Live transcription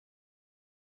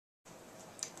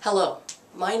Hello,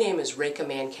 my name is Rekha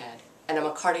Mankad, and I'm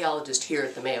a cardiologist here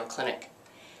at the Mayo Clinic.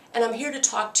 And I'm here to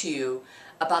talk to you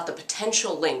about the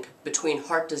potential link between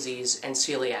heart disease and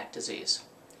celiac disease.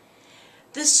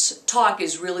 This talk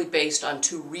is really based on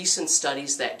two recent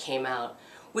studies that came out,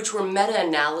 which were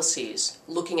meta-analyses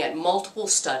looking at multiple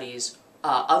studies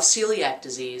of celiac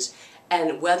disease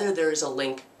and whether there is a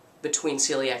link between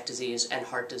celiac disease and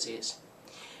heart disease.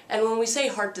 And when we say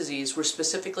heart disease, we're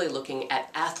specifically looking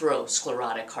at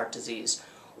atherosclerotic heart disease,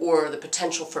 or the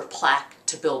potential for plaque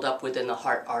to build up within the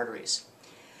heart arteries.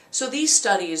 So these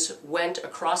studies went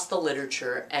across the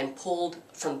literature and pulled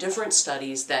from different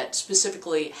studies that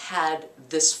specifically had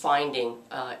this finding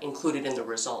included in the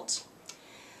results.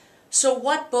 So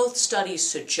what both studies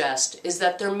suggest is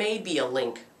that there may be a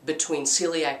link between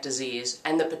celiac disease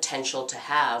and the potential to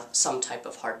have some type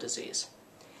of heart disease.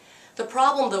 The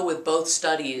problem, though, with both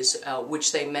studies,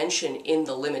 which they mention in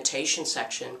the limitation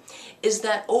section, is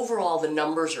that overall the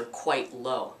numbers are quite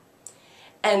low.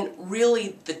 And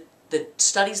really, the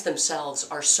studies themselves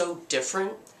are so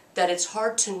different that it's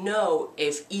hard to know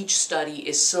if each study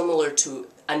is similar to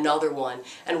another one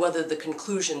and whether the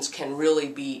conclusions can really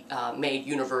be made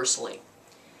universally.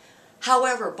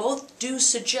 However, both do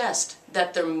suggest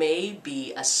that there may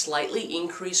be a slightly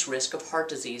increased risk of heart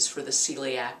disease for the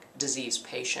celiac disease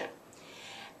patient.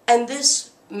 And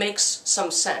this makes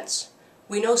some sense.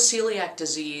 We know celiac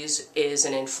disease is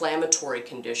an inflammatory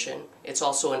condition. It's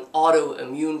also an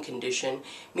autoimmune condition,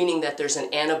 meaning that there's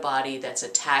an antibody that's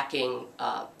attacking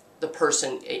the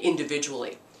person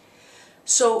individually.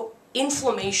 So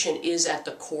inflammation is at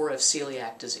the core of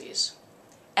celiac disease.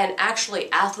 And actually,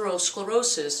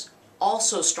 atherosclerosis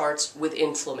also starts with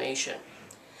inflammation.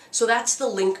 So that's the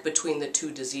link between the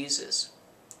two diseases.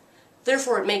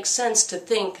 Therefore, it makes sense to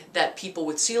think that people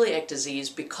with celiac disease,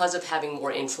 because of having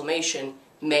more inflammation,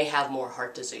 may have more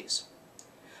heart disease.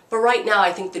 But right now,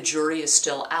 I think the jury is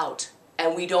still out,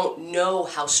 and we don't know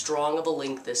how strong of a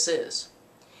link this is.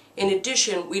 In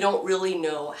addition, we don't really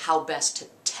know how best to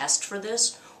test for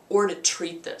this or to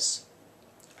treat this.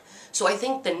 So I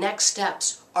think the next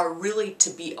steps are really to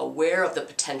be aware of the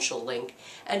potential link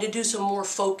and to do some more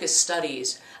focused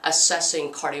studies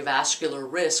assessing cardiovascular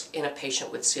risk in a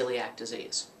patient with celiac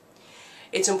disease.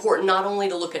 It's important not only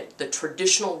to look at the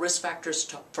traditional risk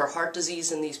factors for heart disease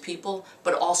in these people,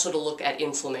 but also to look at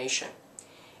inflammation.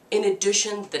 In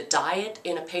addition, the diet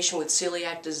in a patient with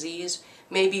celiac disease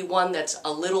may be one that's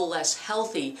a little less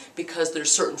healthy because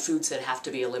there's certain foods that have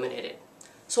to be eliminated.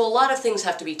 So a lot of things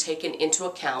have to be taken into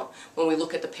account when we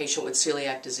look at the patient with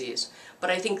celiac disease. But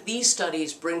I think these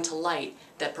studies bring to light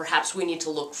that perhaps we need to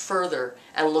look further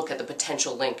and look at the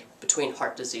potential link between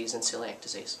heart disease and celiac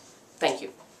disease. Thank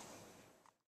you.